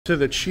To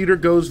the cheater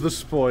goes the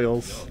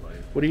spoils.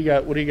 What do you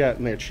got? What do you got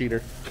in there,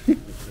 cheater? You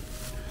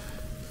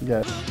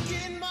got.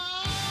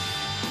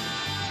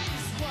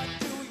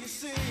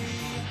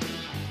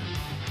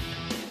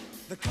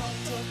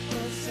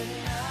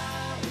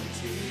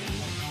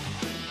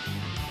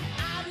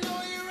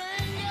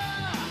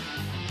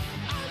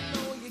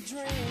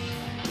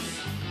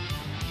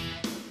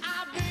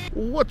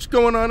 What's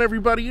going on,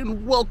 everybody,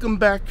 and welcome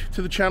back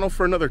to the channel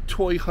for another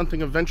toy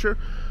hunting adventure.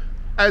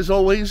 As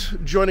always,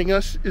 joining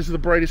us is the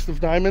brightest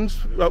of diamonds.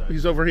 Oh,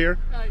 he's over here.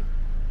 Hi.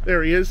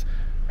 There he is.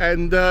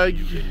 And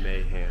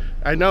mayhem.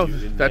 I know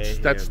that's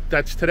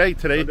today.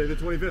 Sunday the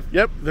 25th.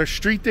 Yep, they're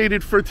street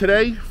dated for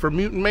today for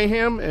Mutant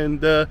Mayhem,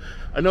 and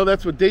I know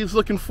that's what Dave's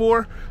looking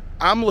for.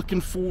 I'm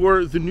looking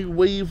for the new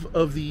wave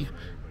of the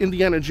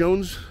Indiana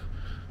Jones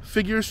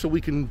figures so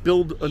we can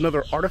build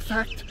another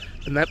artifact,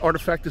 and that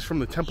artifact is from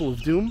the Temple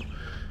of Doom.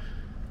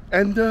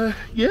 And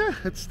yeah,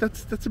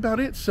 that's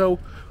about it. So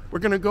we're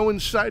gonna go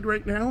inside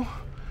right now,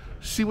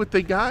 see what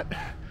they got,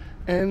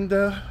 and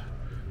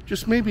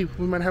just maybe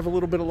we might have a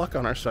little bit of luck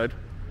on our side.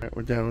 All right,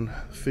 we're down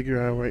figure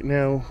aisle right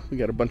now. We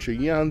got a bunch of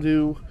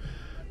Yondu,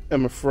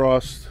 Emma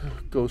Frost,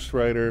 Ghost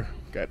Rider,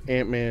 got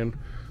Ant-Man,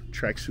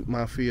 Tracksuit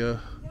Mafia,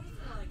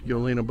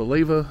 Yelena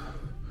Beleva.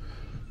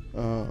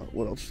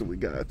 What else do we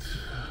got?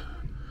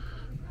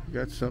 We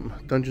got some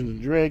Dungeons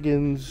and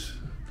Dragons.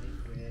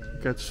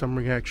 Got some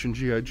Reaction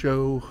G.I.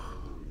 Joe.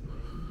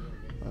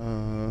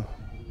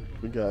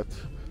 We got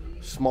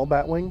Small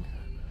Batwing.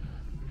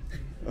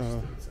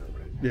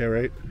 Yeah,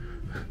 right.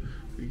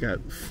 We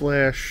got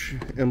Flash,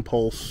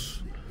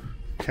 Impulse,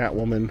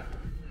 Catwoman,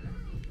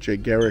 Jay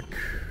Garrick,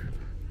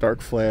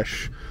 Dark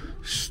Flash.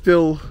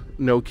 Still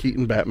no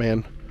Keaton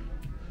Batman.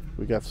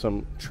 We got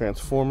some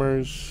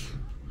Transformers.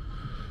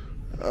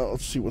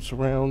 Let's see what's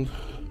around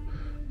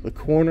the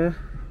corner.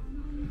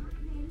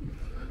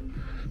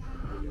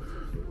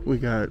 We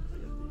got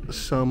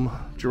some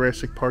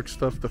Jurassic Park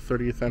stuff, the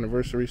 30th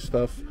anniversary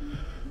stuff.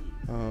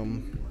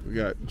 We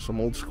got some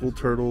old school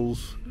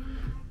Turtles.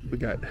 We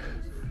got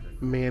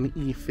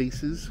Man-E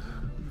faces.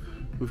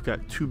 We've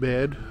got Too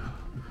Bad.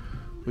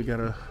 We got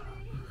a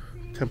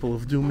Temple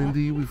of Doom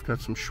Indie. We've got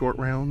some short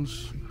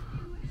rounds.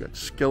 We got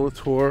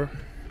Skeletor.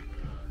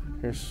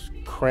 Here's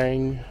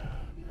Krang,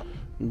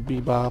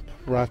 Bebop,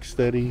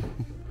 Rocksteady,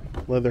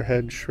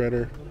 Leatherhead,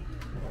 Shredder.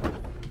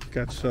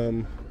 Got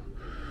some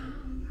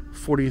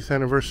 40th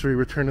anniversary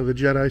Return of the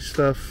Jedi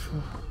stuff.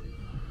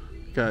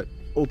 Got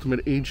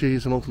Ultimate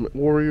AJs and Ultimate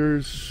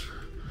Warriors.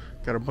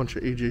 Got a bunch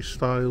of AJ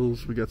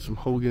Styles. We got some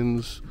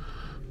Hogans,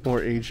 more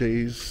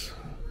AJs.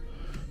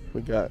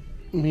 We got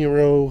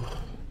Miro,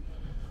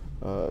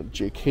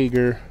 Jake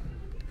Hager,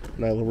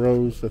 Nyla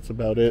Rose. That's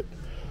about it.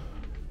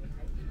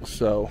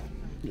 So,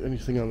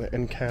 anything on the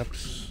end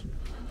caps?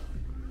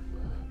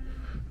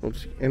 Don't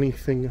see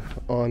anything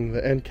on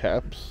the end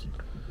caps.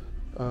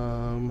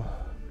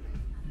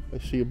 I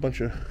see a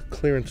bunch of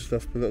clearance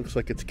stuff, but it looks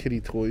like it's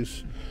kitty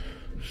toys.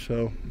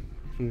 So,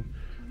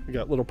 we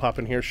got Little Pop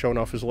in here showing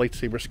off his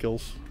lightsaber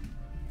skills.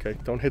 Okay,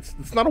 don't hit.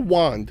 It's not a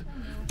wand.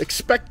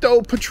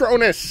 Expecto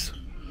Patronus.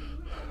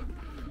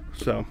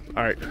 So,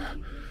 all right.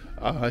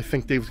 I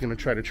think Dave's going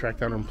to try to track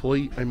down an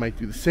employee. I might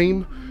do the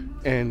same,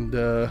 and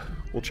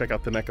we'll check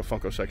out the NECA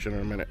Funko section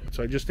in a minute.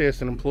 So I just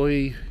asked an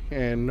employee,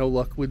 and no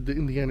luck with the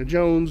Indiana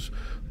Jones,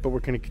 but we're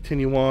going to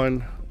continue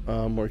on.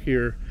 We're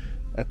here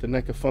at the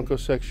NECA Funko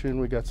section.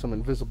 We got some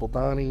Invisible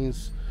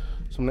Donnies,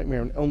 some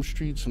Nightmare on Elm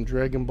Street, some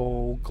Dragon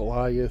Ball,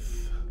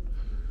 Goliath.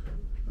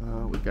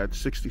 We got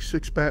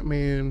 66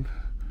 Batman.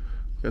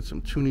 Got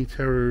some Toonie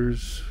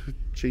Terrors,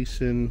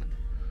 Jason,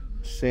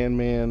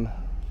 Sandman,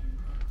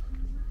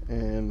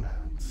 and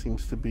it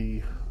seems to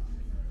be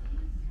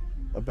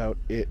about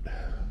it.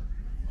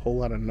 Whole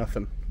lot of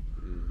nothing.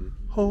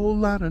 Whole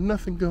lot of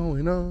nothing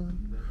going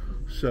on.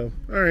 So,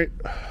 all right.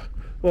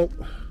 Well,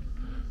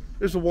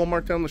 there's a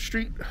Walmart down the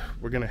street.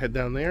 We're gonna head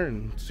down there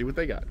and see what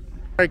they got. All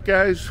right,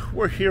 guys,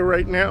 we're here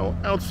right now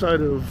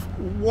outside of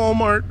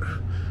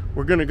Walmart.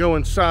 We're gonna go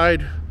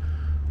inside.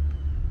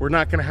 We're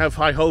not gonna have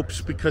high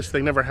hopes because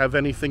they never have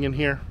anything in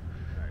here.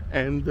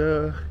 And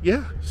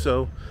yeah,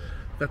 so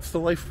that's the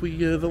life we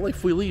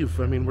leave.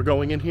 I mean, we're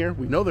going in here.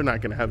 We know they're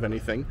not gonna have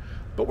anything,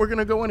 but we're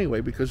gonna go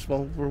anyway because,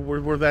 well,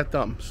 we're that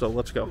dumb. So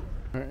let's go.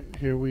 All right,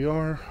 here we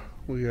are.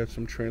 We got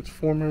some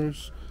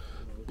Transformers,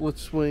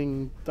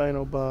 Blitzwing,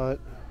 Dinobot,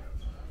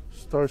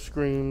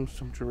 Starscream,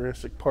 some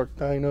Jurassic Park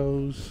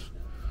dinos.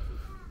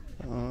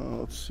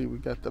 Let's see, we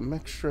got the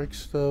Mech Strike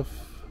stuff.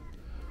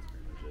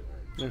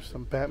 There's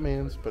some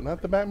Batmans, but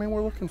not the Batman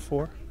we're looking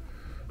for.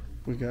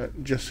 We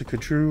got Jessica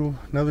Drew,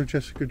 another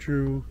Jessica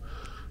Drew.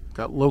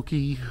 Got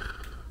Loki,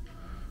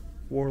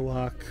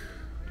 Warlock,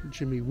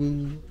 Jimmy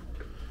Woo.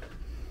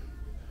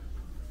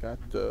 Got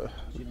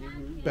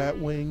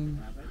Batwing,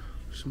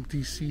 some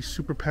DC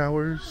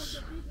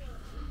superpowers.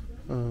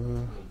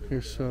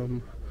 Here's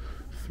some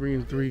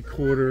 3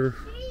 3/4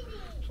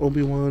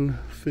 Obi-Wan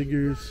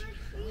figures.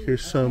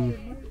 Here's some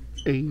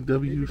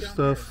AEW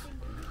stuff.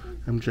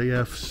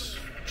 MJF's,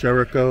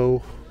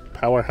 Jericho,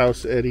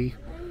 Powerhouse Eddie.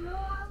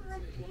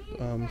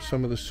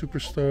 Some of the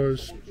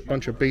superstars,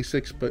 bunch of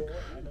basics, but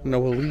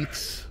no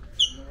elites.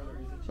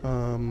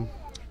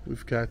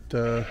 We've got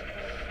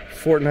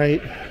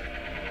Fortnite,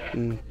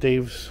 and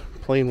Dave's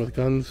playing with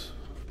guns.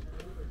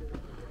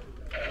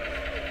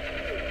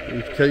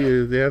 I tell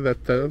you, yeah,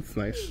 that's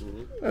nice.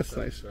 That's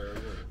nice.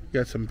 We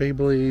got some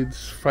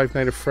Beyblades, Five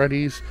Nights at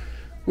Freddy's.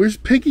 Where's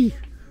Piggy?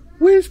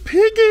 Where's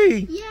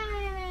Piggy?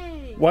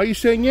 Yay! Why are you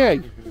saying yay?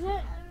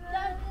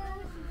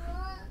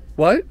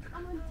 What?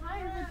 I'm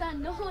tired of that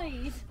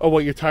noise. Oh,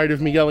 what, you're tired of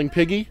me yelling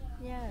Piggy?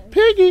 Yeah.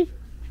 Piggy!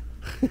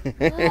 You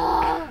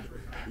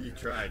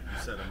tried.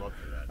 You set him up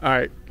for that.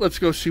 Alright, let's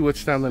go see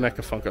what's down the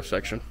NECA Funko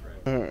section.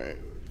 Alright,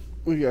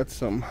 we got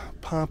some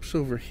Pops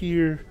over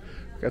here.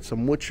 Got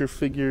some Witcher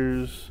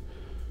figures.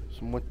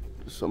 What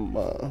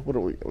do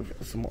we got? We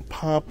got some more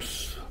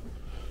Pops.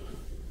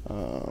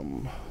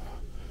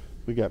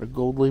 We got a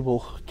gold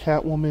label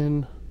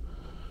Catwoman.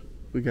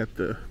 We got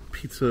the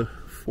Pizza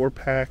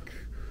 4-pack.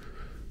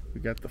 We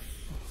got the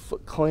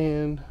Foot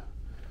Clan.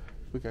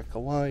 We got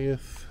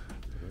Goliath.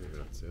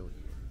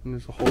 And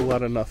there's a whole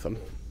lot of nothing.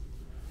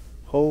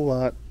 Whole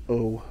lot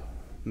of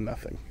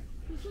nothing.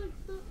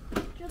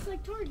 Just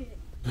like Target.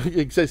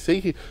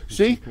 see,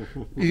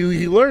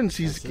 he learns.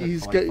 He's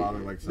got,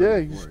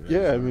 yeah,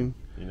 yeah. I mean,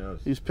 he knows.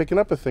 He's picking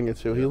up a thing or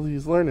two. Yeah.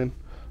 He's learning.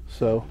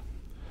 So,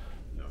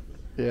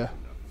 yeah,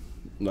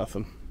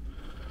 nothing.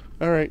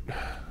 All right,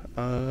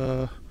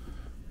 on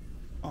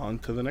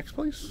to the next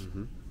place.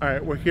 All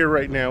right, we're here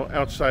right now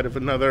outside of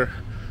another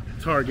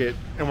Target,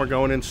 and we're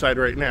going inside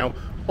right now,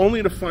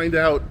 only to find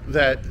out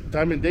that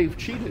Diamond Dave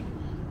cheated.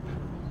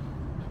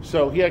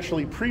 So he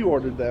actually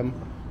pre-ordered them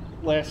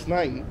last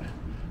night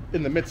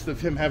in the midst of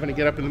him having to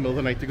get up in the middle of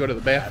the night to go to the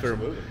bathroom.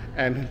 Absolutely.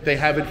 And they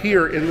have it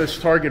here in this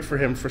Target for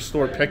him for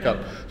store pickup.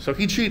 So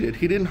he cheated.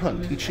 He didn't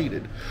hunt. He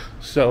cheated.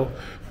 So,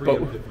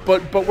 but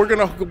we're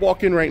going to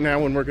walk in right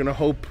now, and we're going to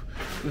hope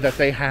that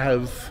they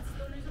have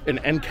an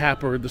end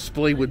cap or a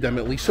display with them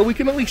at least, so we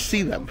can at least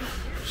see them.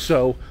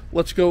 So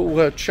let's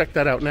go check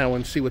that out now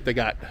and see what they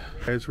got.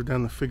 Guys, we're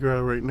down the figure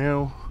aisle right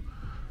now.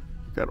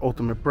 Got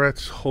Ultimate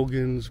Bretts,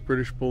 Hogan's,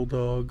 British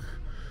Bulldog.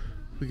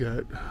 We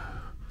got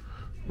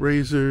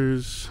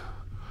Razors.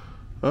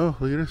 Oh,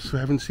 look at this. I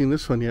haven't seen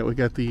this one yet. We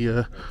got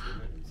the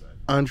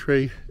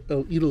Andre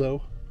El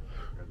Idolo,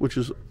 which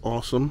is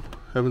awesome.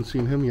 Haven't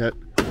seen him yet.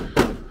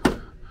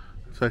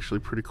 It's actually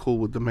pretty cool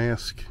with the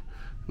mask.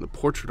 And the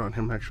portrait on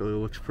him actually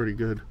looks pretty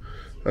good.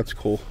 That's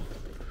cool.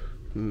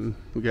 And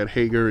we got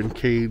Hager and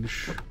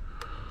Cage.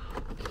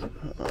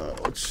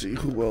 Let's see,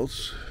 who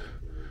else?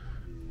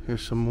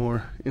 Here's some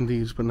more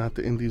indies, but not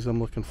the indies I'm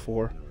looking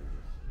for.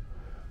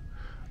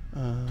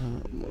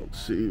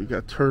 Let's see, we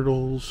got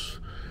Turtles.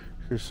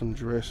 Here's some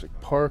Jurassic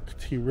Park,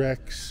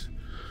 T-Rex.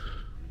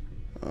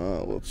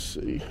 Let's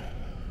see.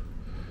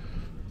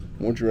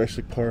 More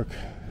Jurassic Park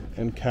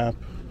and Cap.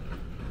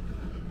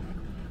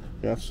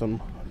 Got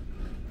some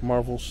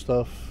Marvel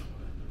stuff.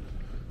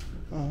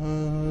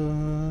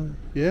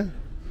 Yeah.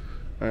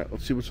 Alright,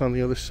 let's see what's on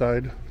the other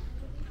side.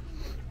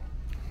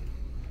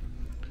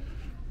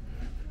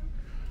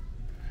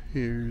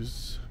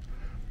 Here's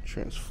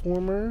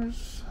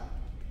Transformers.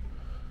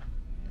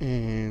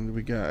 And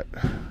we got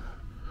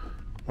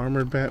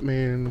Armored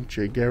Batman,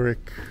 Jay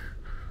Garrick,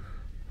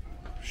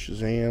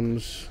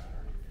 Shazam's.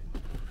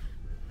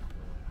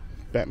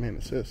 Batman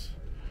is this.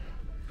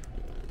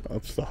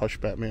 That's the Hush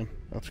Batman.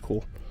 That's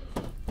cool.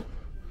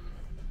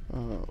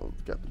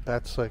 Got the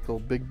Bat Cycle,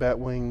 Big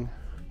Batwing.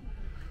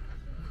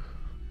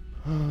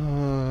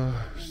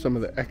 Some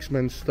of the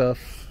X-Men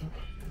stuff.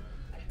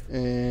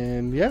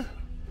 And yeah.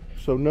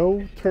 So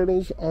no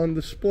turtles on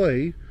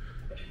display,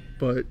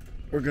 but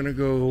we're gonna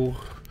go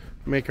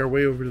make our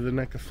way over to the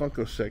NECA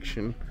Funko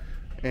section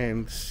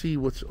and see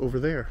what's over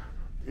there.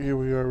 Here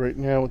we are right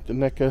now at the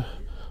NECA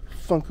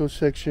Funko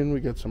section. We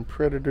got some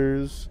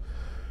Predators.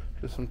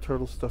 There's some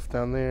turtle stuff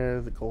down there.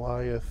 The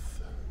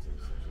Goliath,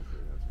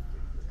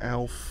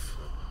 Alf,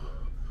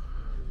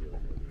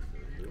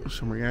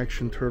 some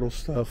Reaction Turtle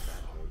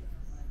stuff.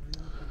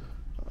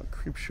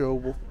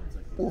 Creepshow,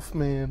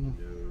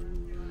 Wolfman.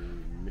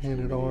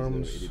 Hand at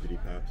Arms.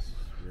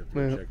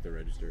 Yeah. Check the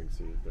register and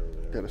see if they're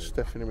over there. Got a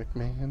Stephanie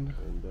McMahon.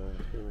 And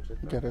pretty much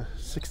it. Got a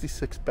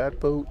 66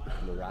 Batboat.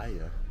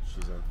 Mariah,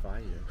 she's on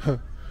fire.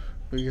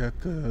 We got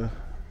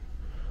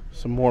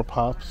some more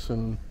Pops,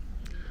 and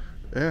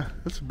yeah,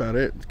 that's about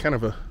it. It's kind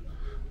of a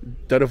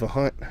dead of a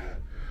hunt.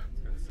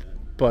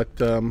 But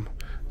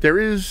there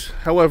is,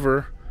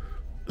 however,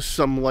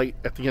 some light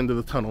at the end of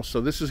the tunnel.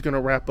 So this is going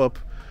to wrap up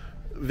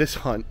this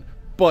hunt.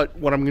 But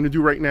what I'm going to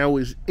do right now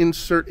is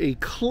insert a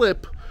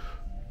clip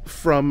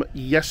from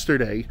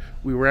yesterday.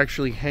 We were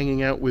actually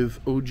hanging out with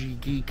OG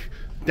Geek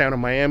down in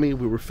Miami.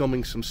 We were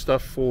filming some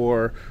stuff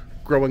for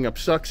Growing Up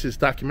Sucks, his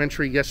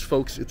documentary. Yes,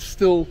 folks, it's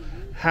still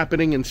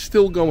happening and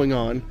still going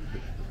on.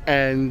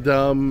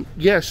 And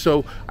yeah,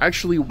 so I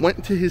actually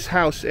went to his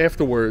house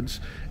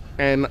afterwards,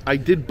 and I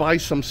did buy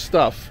some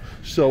stuff.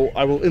 So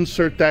I will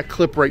insert that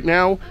clip right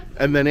now,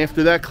 and then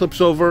after that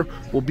clip's over,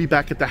 we'll be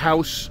back at the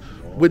house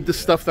with the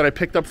stuff that I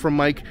picked up from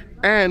Mike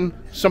and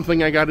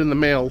something I got in the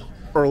mail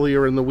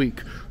earlier in the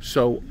week.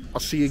 So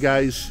I'll see you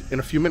guys in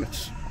a few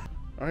minutes.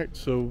 All right,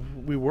 so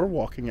we were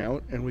walking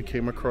out and we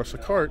came across a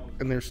cart,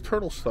 and there's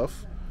turtle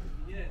stuff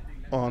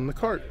on the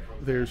cart.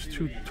 There's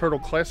 2 Turtle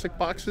Classic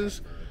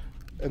boxes,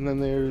 and then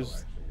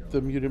there's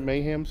the Mutant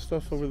Mayhem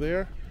stuff over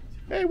there.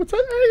 Hey, what's up?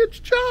 Hey, it's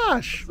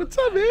Josh. What's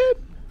up, man?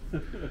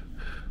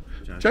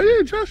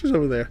 Josh is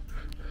over there.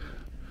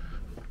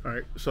 All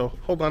right, so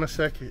hold on a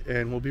sec,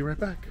 and we'll be right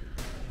back.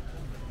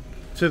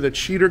 To the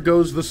cheater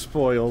goes the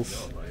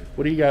spoils.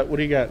 What do you got? What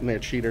do you got in there,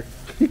 cheater?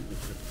 You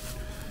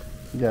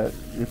got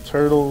your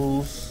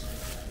turtles.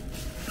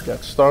 You got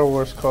Star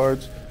Wars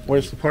cards.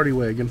 Where's the party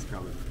wagon?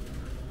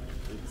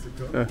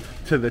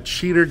 To the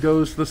cheater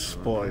goes the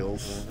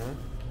spoils.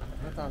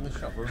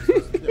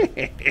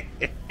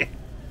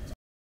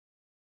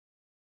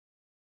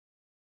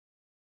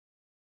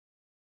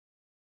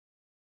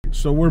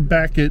 So we're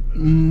back at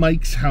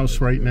Mike's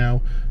house right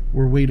now.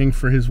 We're waiting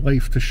for his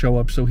wife to show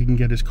up so he can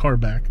get his car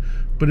back.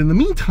 But in the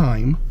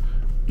meantime,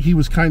 he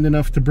was kind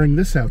enough to bring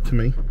this out to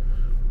me.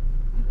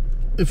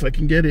 If I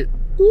can get it.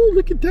 Oh,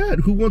 look at that.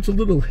 Who wants a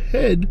little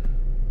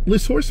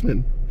headless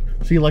horseman?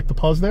 So you like the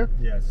pause there?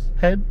 Yes.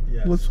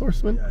 Headless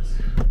horseman? Yes.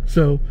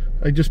 So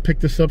I just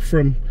picked this up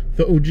from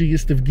the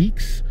OGest of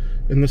geeks,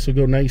 and this will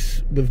go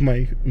nice with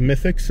my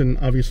mythics, and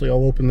obviously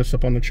I'll open this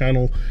up on the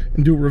channel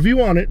and do a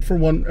review on it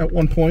at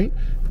one point.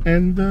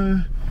 And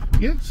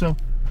yeah, so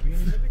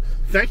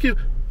thank you.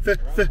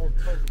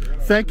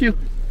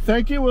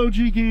 Thank you, OG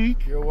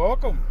Geek. You're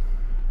welcome.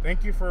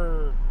 Thank you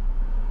for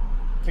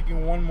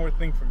taking one more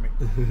thing from me.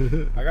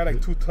 I got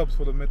like 2 tubs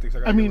full of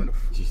mythics. I mean,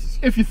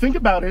 if you think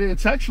about it,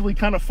 it's actually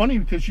kind of funny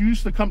because you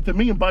used to come to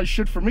me and buy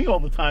shit for me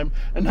all the time,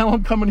 and now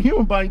I'm coming here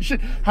and buying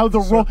shit. How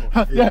the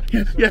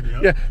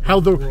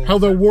how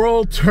the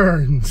world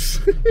turns.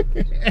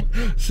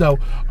 So,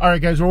 all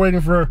right, guys, we're waiting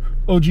for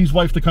OG's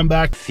wife to come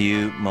back.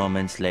 Few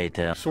moments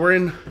later. So we're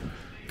in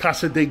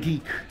Casa de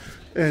Geek,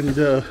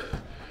 and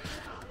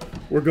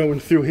we're going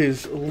through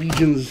his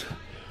Legion's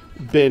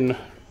bin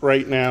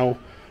right now.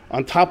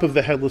 On top of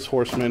the Headless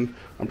Horseman,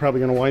 I'm probably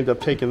going to wind up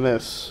taking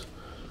this,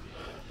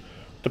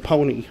 the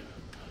pony.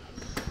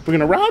 We're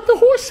going to ride the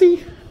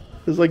horsey,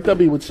 as like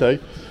Dubby would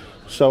say.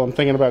 So I'm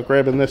thinking about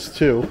grabbing this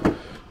too.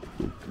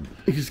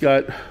 He's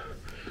got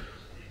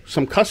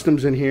some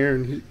customs in here,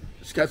 and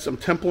he's got some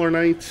Templar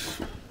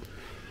Knights,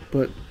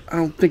 but I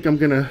don't think I'm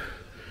going to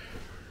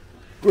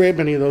grab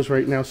any of those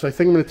right now. So I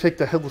think I'm going to take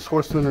the Headless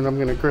Horseman, and I'm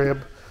going to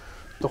grab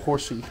the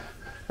horsey.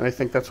 And I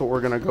think that's what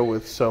we're going to go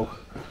with. So,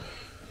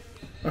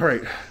 all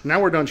right,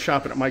 now we're done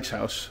shopping at Mike's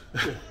house,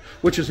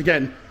 which is,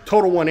 again,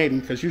 total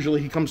 180, because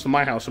usually he comes to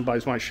my house and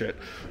buys my shit.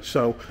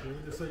 So,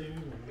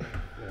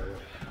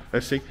 I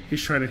see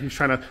he's trying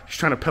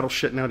to peddle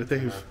shit now to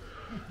Dave.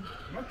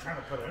 I'm not trying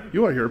to peddle anything.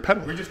 You are. You're a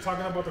peddler. We're just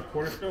talking about the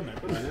quarter scale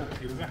necklace.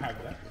 He doesn't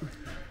have that.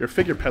 You're a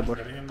figure peddler. I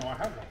didn't even know I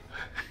had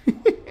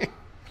one.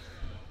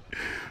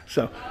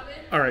 So,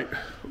 all right,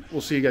 we'll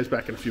see you guys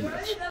back in a few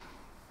minutes.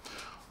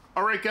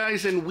 All right,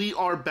 guys, and we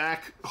are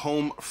back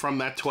home from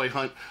that toy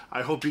hunt.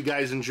 I hope you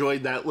guys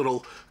enjoyed that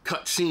little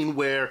cut scene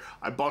where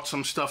I bought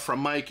some stuff from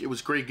Mike. It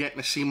was great getting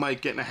to see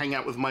Mike, getting to hang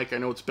out with Mike. I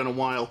know it's been a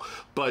while,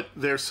 but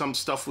there's some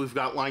stuff we've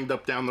got lined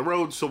up down the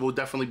road, so we'll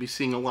definitely be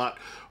seeing a lot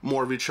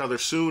more of each other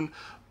soon.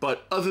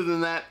 But other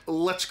than that,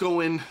 let's go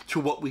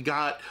into what we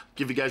got,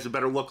 give you guys a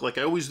better look like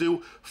I always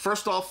do.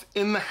 First off,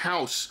 in the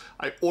house,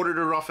 I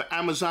ordered it off of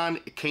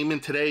Amazon. It came in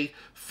today.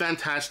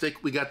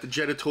 Fantastic. We got the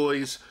Jedi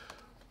Toys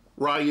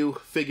Ryu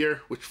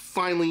figure, which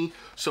finally,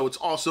 so it's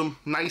awesome.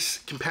 Nice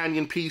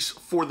companion piece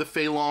for the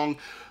Fei Long.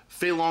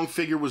 Fei Long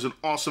figure was an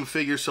awesome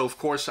figure, so of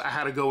course I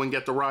had to go and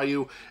get the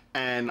Ryu,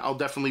 and I'll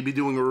definitely be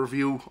doing a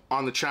review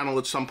on the channel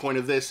at some point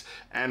of this,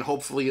 and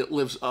hopefully it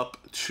lives up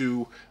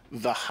to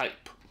the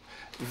hype.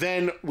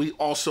 Then we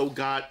also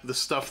got the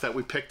stuff that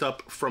we picked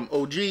up from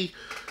OG.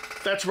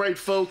 That's right,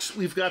 folks,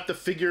 we've got the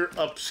Figure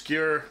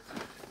Obscure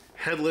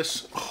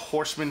Headless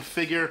Horseman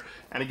figure,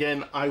 and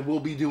again, I will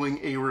be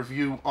doing a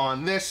review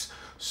on this.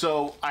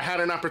 So I had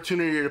an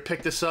opportunity to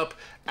pick this up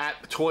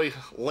at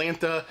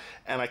Toylanta,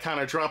 and I kind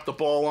of dropped the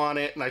ball on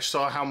it, and I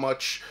saw how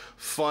much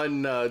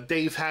fun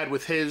Dave had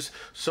with his,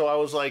 so I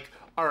was like,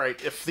 all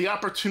right, if the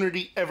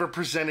opportunity ever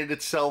presented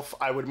itself,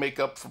 I would make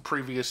up for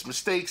previous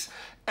mistakes,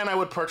 and I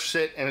would purchase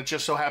it, and it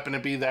just so happened to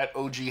be that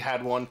OG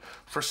had one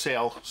for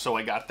sale, so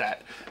I got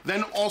that.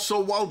 Then also,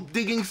 while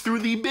digging through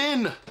the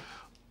bin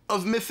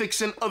of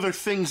mythics and other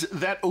things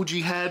that OG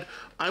had,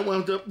 I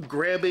wound up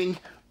grabbing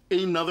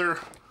another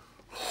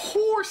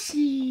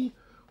horsey.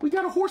 We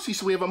got a horsey,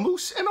 so we have a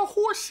moose and a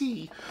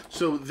horsey.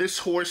 So this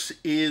horse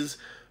is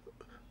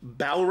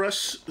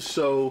Balrus,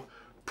 so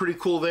pretty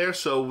cool there.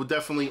 So we'll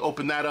definitely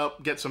open that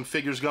up, get some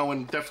figures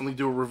going, definitely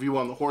do a review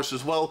on the horse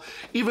as well.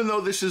 Even though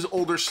this is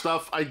older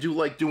stuff, I do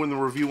like doing the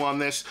review on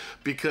this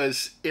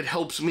because it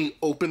helps me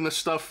open the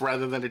stuff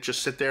rather than it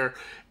just sit there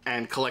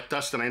and collect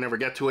dust and I never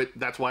get to it.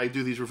 That's why I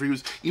do these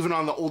reviews, even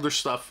on the older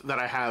stuff that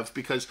I have,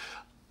 because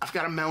I've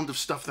got a mound of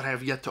stuff that I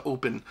have yet to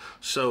open.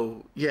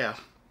 So, yeah.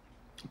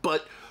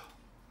 But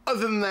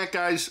Other than that,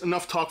 guys,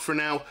 enough talk for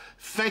now.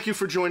 Thank you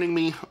for joining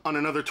me on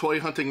another toy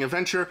hunting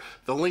adventure.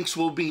 The links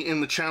will be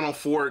in the channel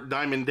for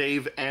Diamond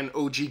Dave and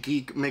OG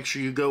Geek. Make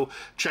sure you go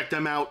check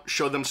them out,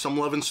 show them some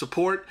love and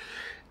support.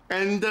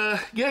 And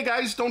yeah,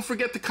 guys, don't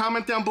forget to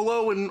comment down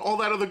below and all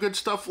that other good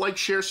stuff. Like,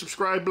 share,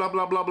 subscribe, blah,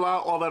 blah, blah, blah,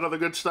 all that other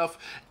good stuff.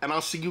 And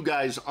I'll see you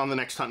guys on the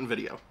next hunting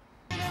video.